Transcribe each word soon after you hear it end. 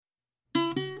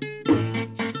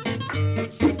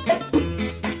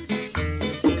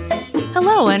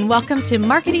Hello, and welcome to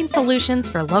Marketing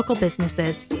Solutions for Local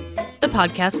Businesses, the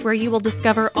podcast where you will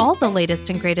discover all the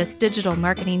latest and greatest digital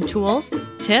marketing tools,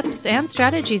 tips, and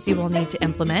strategies you will need to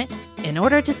implement in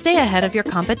order to stay ahead of your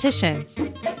competition.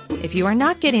 If you are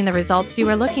not getting the results you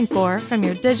are looking for from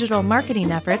your digital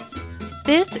marketing efforts,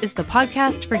 this is the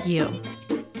podcast for you.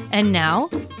 And now,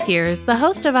 here's the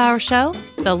host of our show,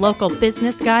 the local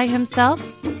business guy himself,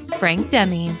 Frank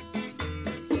Deming.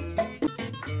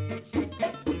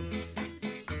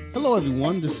 Hello,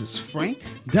 everyone. This is Frank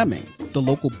Deming, the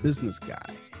local business guy,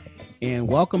 and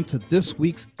welcome to this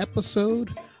week's episode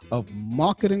of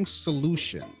Marketing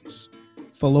Solutions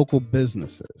for Local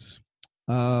Businesses.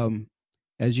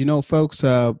 As you know, folks,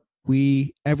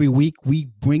 every week we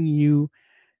bring you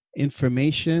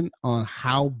information on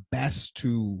how best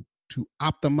to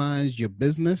optimize your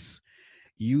business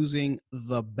using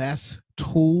the best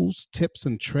tools, tips,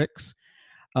 and tricks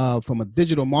from a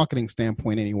digital marketing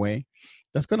standpoint anyway.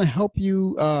 That's going to help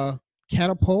you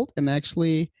catapult and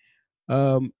actually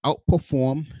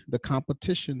outperform the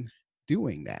competition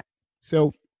doing that.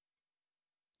 So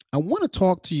I want to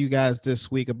talk to you guys this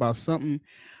week about something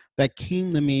that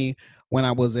came to me when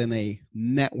I was in a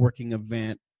networking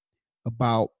event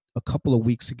about a couple of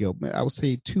weeks ago. I would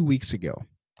say 2 weeks ago.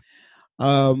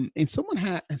 And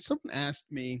someone asked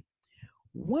me,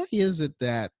 why is it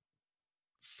that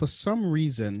for some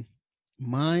reason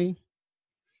my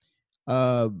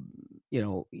I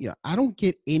don't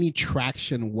get any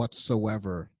traction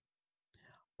whatsoever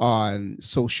on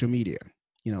social media?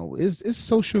 Is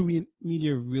social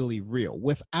media really real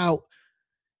without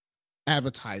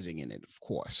advertising in it, of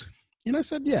course? And I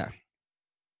said, yeah.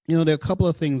 There are a couple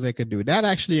of things they could do. That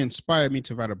actually inspired me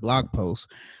to write a blog post,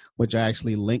 which I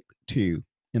actually linked to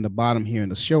in the bottom here in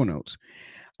the show notes.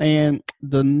 And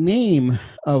the name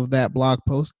of that blog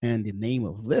post and the name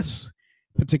of this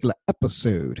particular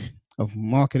episode of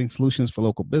Marketing Solutions for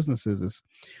Local Businesses is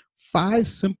 5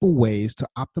 simple ways to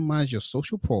optimize your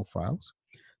social profiles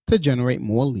to generate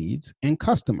more leads and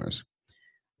customers.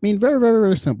 Very, very,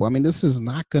 very simple. This is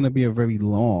not going to be a very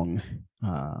long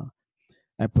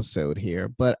episode here,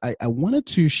 but I wanted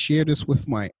to share this with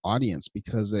my audience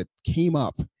because it came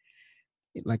up,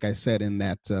 like I said, in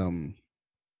that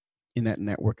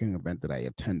networking event that I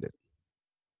attended.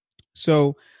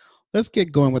 So let's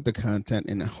get going with the content,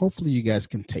 and hopefully you guys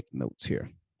can take notes here.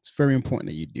 It's very important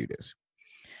that you do this.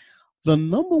 The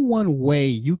number one way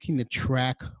you can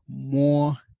attract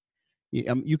more,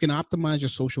 you can optimize your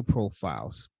social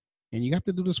profiles, and you have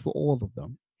to do this for all of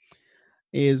them,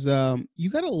 is you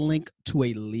got to link to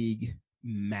a lead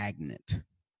magnet.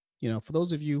 For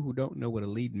those of you who don't know what a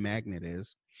lead magnet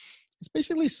is, it's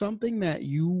basically something that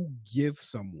you give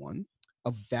someone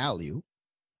of value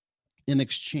in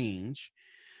exchange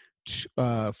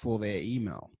for their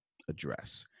email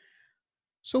address.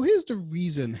 So here's the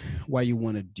reason why you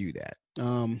want to do that.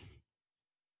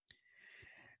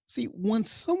 See, when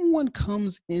someone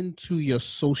comes into your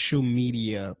social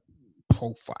media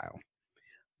profile,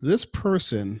 this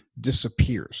person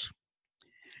disappears,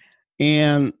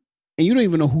 and you don't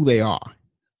even know who they are.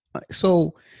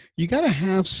 So you got to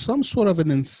have some sort of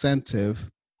an incentive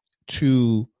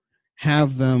to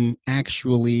have them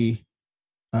actually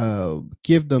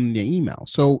give them their email.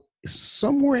 So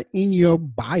somewhere in your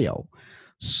bio,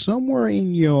 somewhere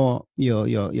in your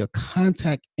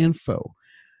contact info,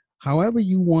 however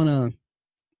you want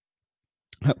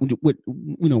to,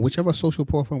 whichever social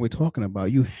profile we're talking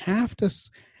about, you have to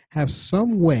have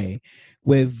some way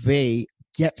where they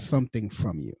get something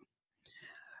from you.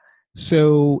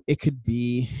 So it could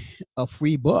be a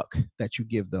free book that you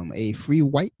give them, a free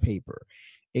white paper.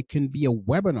 It can be a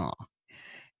webinar.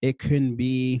 It can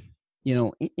be,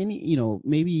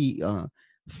 maybe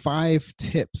 5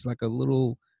 tips, like a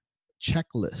little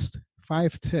checklist.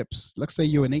 5 tips. Let's say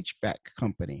you're an HVAC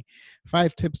company.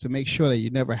 5 tips to make sure that you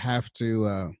never have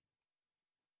to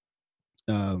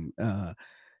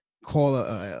call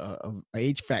a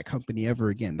HVAC company ever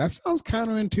again. That sounds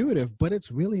counterintuitive, but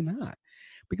it's really not.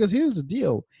 Because here's the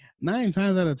deal. 9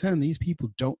 times out of 10, these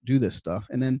people don't do this stuff.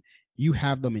 And then you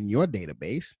have them in your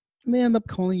database, and they end up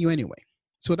calling you anyway.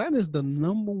 So that is the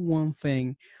number one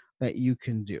thing that you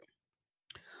can do.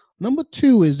 Number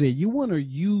 2 is that you want to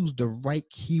use the right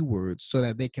keywords so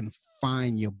that they can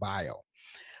find your bio.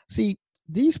 See,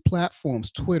 these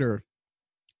platforms, Twitter,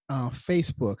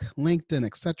 Facebook, LinkedIn,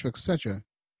 et cetera,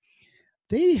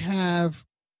 they have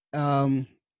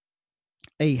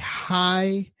a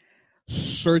high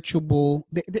searchable.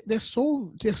 They're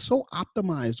so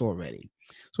optimized already.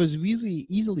 So it's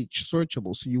easily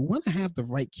searchable. So you want to have the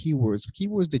right keywords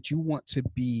that you want to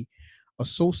be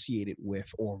associated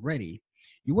with already.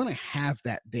 You want to have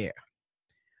that there.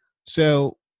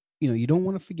 So, you don't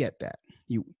want to forget that.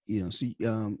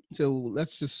 So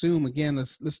let's assume again.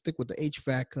 Let's stick with the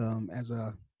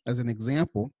HVAC as an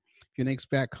example. If you're an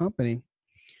HVAC company,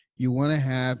 you want to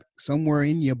have somewhere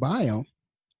in your bio,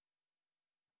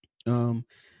 a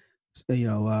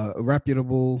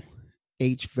reputable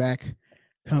HVAC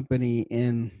company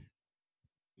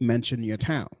mention your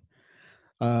town.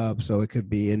 So it could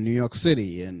be in New York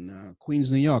City, in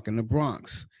Queens, New York, in the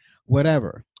Bronx,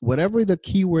 whatever the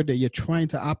keyword that you're trying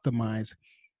to optimize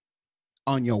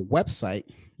on your website,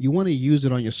 you want to use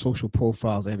it on your social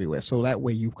profiles everywhere. So that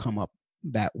way you come up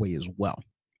that way as well.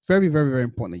 Very, very, very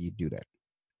important that you do that.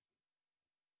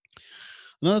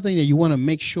 Another thing that you want to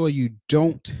make sure you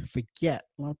don't forget,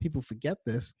 a lot of people forget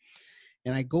this,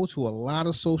 and I go to a lot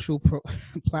of social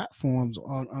platforms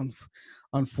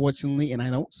unfortunately, and I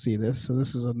don't see this. So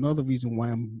this is another reason why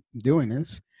I'm doing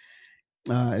this,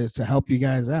 is to help you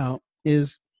guys out,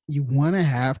 is you want to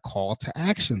have call to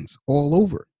actions all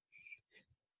over.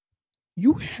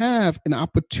 You have an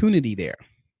opportunity there.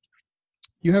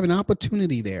 You have an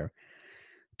opportunity there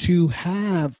to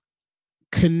have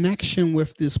connection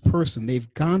with this person.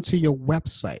 They've gone to your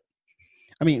website.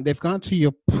 They've gone to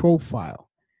your profile.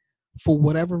 For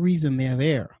whatever reason, they're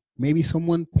there. Maybe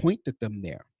someone pointed them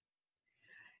there.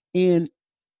 And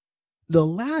the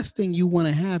last thing you want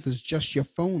to have is just your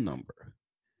phone number.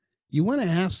 You want to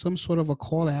have some sort of a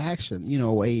call to action,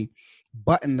 a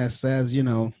button that says,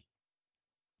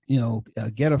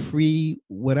 get a free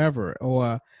whatever,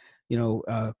 or,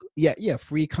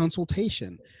 free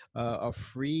consultation, a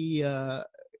free, a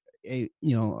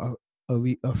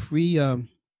free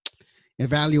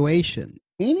evaluation,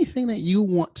 anything that you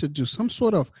want to do, some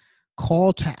sort of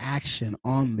call to action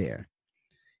on there.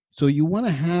 So you want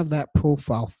to have that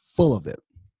profile full of it,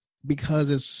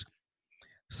 because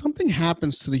something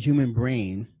happens to the human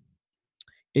brain.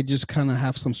 It just kind of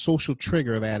have some social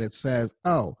trigger that it says,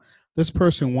 oh, this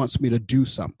person wants me to do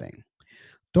something.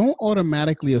 Don't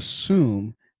automatically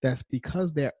assume that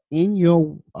because they're in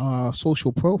your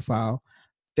social profile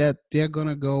that they're going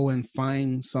to go and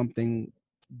find something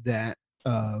that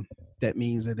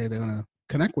means that they're going to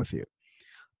connect with you.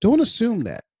 Don't assume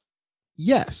that.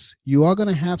 Yes, you are going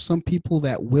to have some people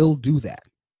that will do that.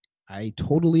 I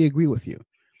totally agree with you.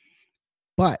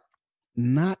 But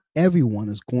not everyone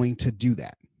is going to do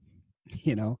that,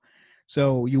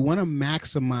 So you want to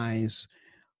maximize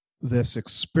this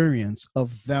experience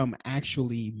of them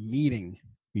actually meeting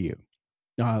you,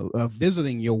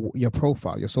 visiting your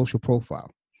profile, your social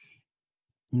profile.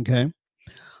 Okay.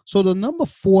 So the number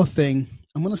 4 thing,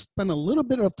 I'm going to spend a little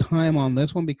bit of time on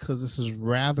this one because this is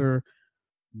rather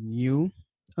new.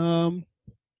 But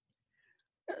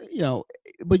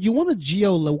you want to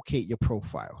geolocate your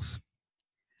profiles.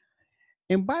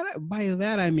 And by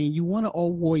that, I mean, you want to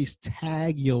always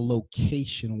tag your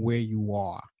location where you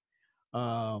are.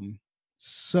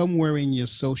 Somewhere in your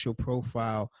social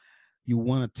profile, you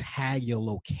want to tag your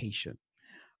location.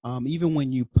 Even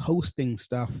when you posting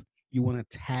stuff, you want to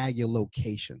tag your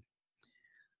location.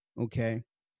 Okay.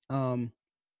 And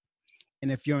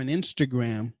if you're on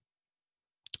Instagram,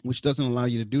 which doesn't allow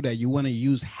you to do that, you want to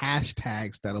use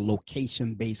hashtags that are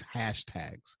location-based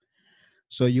hashtags.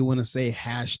 So you want to say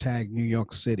hashtag New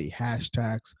York City,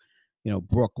 hashtags,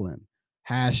 Brooklyn,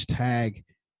 hashtag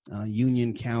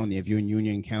Union County if you're in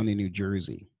Union County, New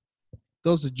Jersey.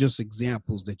 Those are just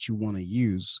examples that you want to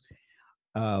use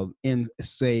in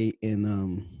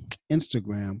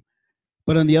Instagram.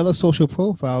 But on the other social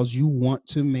profiles, you want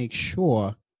to make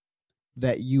sure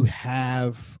that you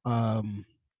have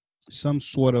some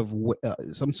sort of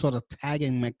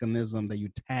tagging mechanism that you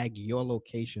tag your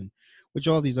location, which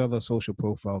all these other social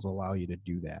profiles allow you to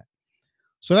do that.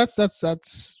 So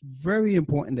that's very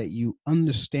important that you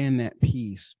understand that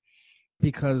piece,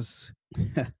 because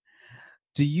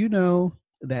do you know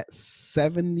that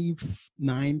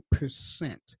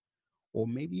 79% or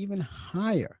maybe even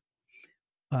higher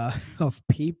of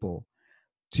people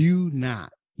do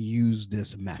not use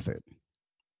this method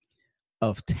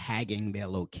of tagging their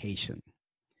location?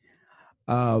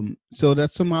 So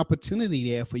that's some opportunity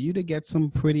there for you to get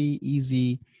some pretty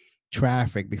easy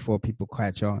traffic before people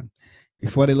catch on,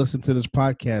 before they listen to this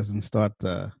podcast and start,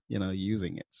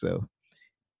 using it. So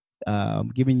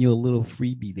giving you a little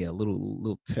freebie there, a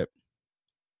little tip.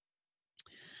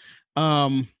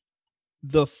 The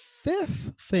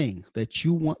 5th thing that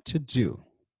you want to do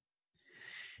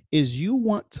is you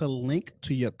want to link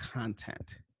to your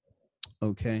content.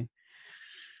 Okay.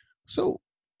 So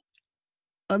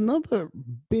another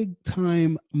big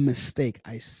time mistake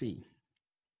I see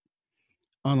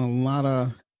on a lot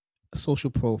of social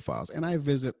profiles, and I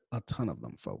visit a ton of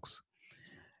them, folks,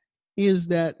 is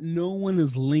that no one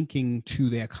is linking to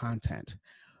their content.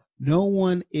 No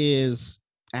one is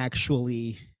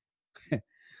actually,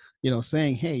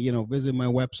 saying, hey, visit my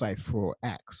website for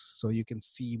X so you can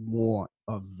see more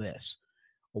of this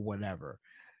or whatever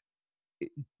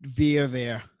via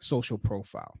their social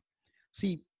profile.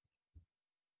 See,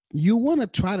 you want to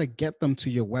try to get them to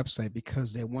your website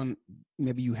because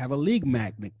maybe you have a lead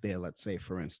magnet there, let's say,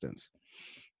 for instance.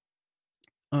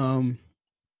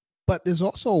 But there's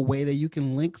also a way that you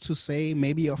can link to, say,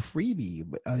 maybe a freebie.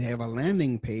 You have a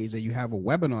landing page that you have a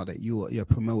webinar that you're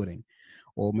promoting,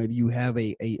 or maybe you have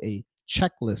a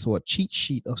checklist or a cheat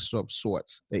sheet of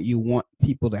sorts that you want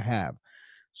people to have,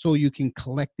 so you can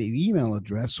collect their email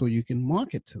address so you can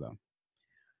market to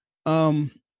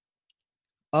them.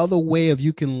 Other way of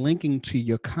you can linking to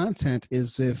your content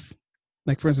is if,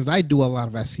 like, for instance, I do a lot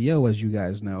of SEO, as you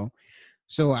guys know.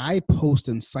 So I post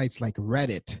in sites like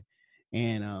Reddit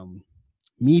and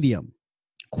Medium,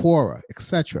 Quora,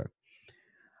 etc.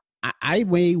 I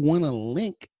may want to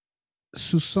link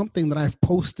to something that I've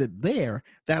posted there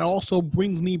that also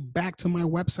brings me back to my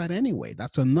website anyway.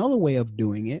 That's another way of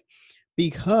doing it,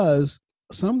 because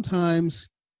sometimes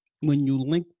when you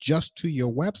link just to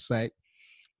your website,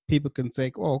 people can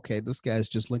say, oh, okay, this guy's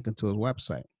just linking to his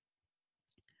website.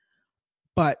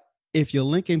 But if you're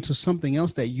linking to something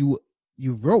else that you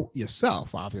wrote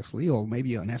yourself, obviously, or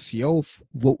maybe an SEO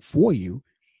wrote for you,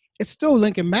 it's still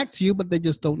linking back to you, but they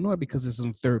just don't know it because it's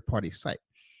a third-party site.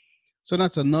 So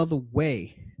that's another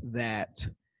way that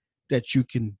you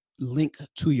can link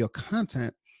to your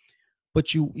content.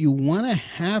 But you want to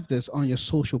have this on your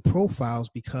social profiles,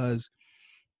 because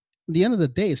at the end of the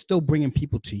day, it's still bringing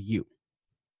people to you.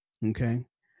 Okay.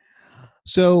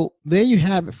 So there you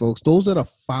have it, folks. Those are the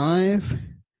 5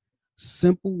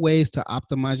 simple ways to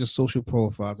optimize your social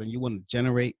profiles, and you want to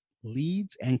generate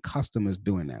leads and customers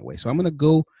doing that way. So I'm going to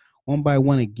go one by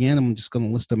one again. I'm just going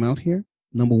to list them out here.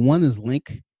 Number 1 is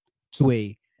link to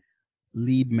a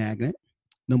lead magnet.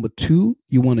 Number 2,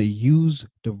 you want to use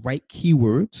the right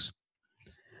keywords.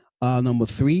 Number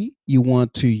 3, you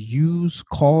want to use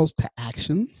calls to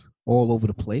actions all over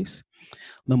the place.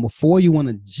 Number 4, you want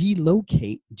to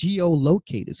geolocate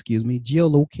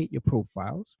your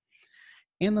profiles.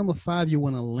 And number 5, you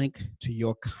want to link to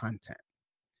your content.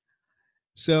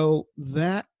 So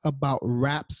that about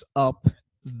wraps up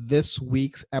this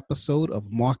week's episode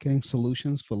of Marketing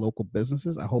Solutions for Local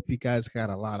Businesses. I hope you guys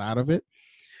got a lot out of it.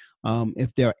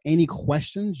 If there are any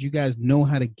questions, you guys know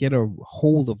how to get a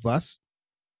hold of us.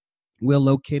 We're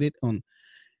located on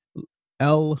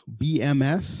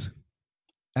lbmsllc.com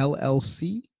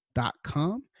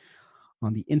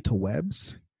on the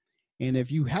interwebs. And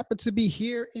if you happen to be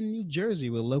here in New Jersey,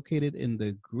 we're located in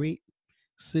the great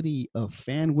city of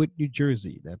Fanwood, New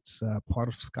Jersey. That's part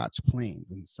of Scotch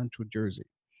Plains in central Jersey.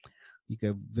 You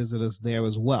can visit us there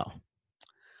as well.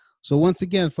 So once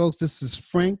again, folks, this is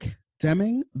Frank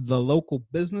Deming, the local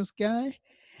business guy.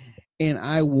 And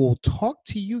I will talk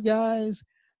to you guys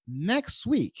next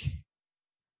week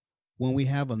when we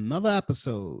have another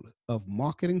episode of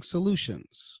Marketing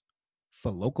Solutions for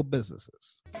Local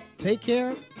Businesses. Take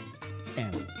care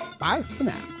and bye for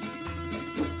now.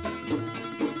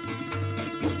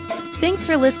 Thanks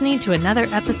for listening to another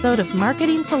episode of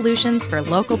Marketing Solutions for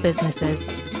Local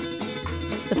Businesses,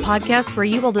 the podcast where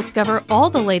you will discover all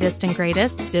the latest and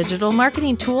greatest digital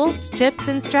marketing tools, tips,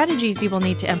 and strategies you will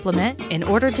need to implement in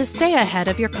order to stay ahead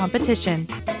of your competition.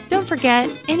 Don't forget,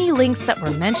 any links that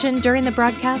were mentioned during the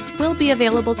broadcast will be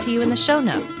available to you in the show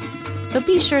notes, so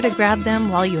be sure to grab them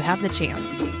while you have the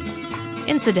chance.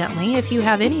 Incidentally, if you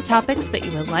have any topics that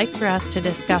you would like for us to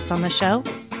discuss on the show,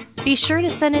 be sure to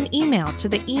send an email to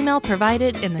the email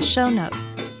provided in the show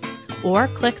notes, or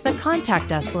click the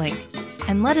Contact Us link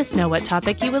and let us know what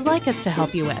topic you would like us to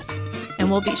help you with,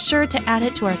 and we'll be sure to add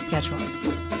it to our schedule.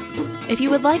 If you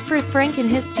would like for Frank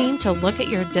and his team to look at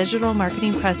your digital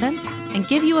marketing presence and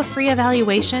give you a free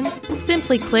evaluation,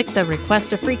 simply click the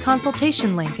Request a Free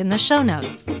Consultation link in the show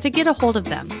notes to get a hold of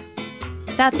them.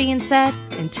 That being said,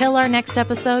 until our next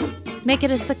episode, make it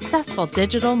a successful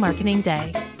digital marketing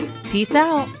day. Peace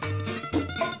out.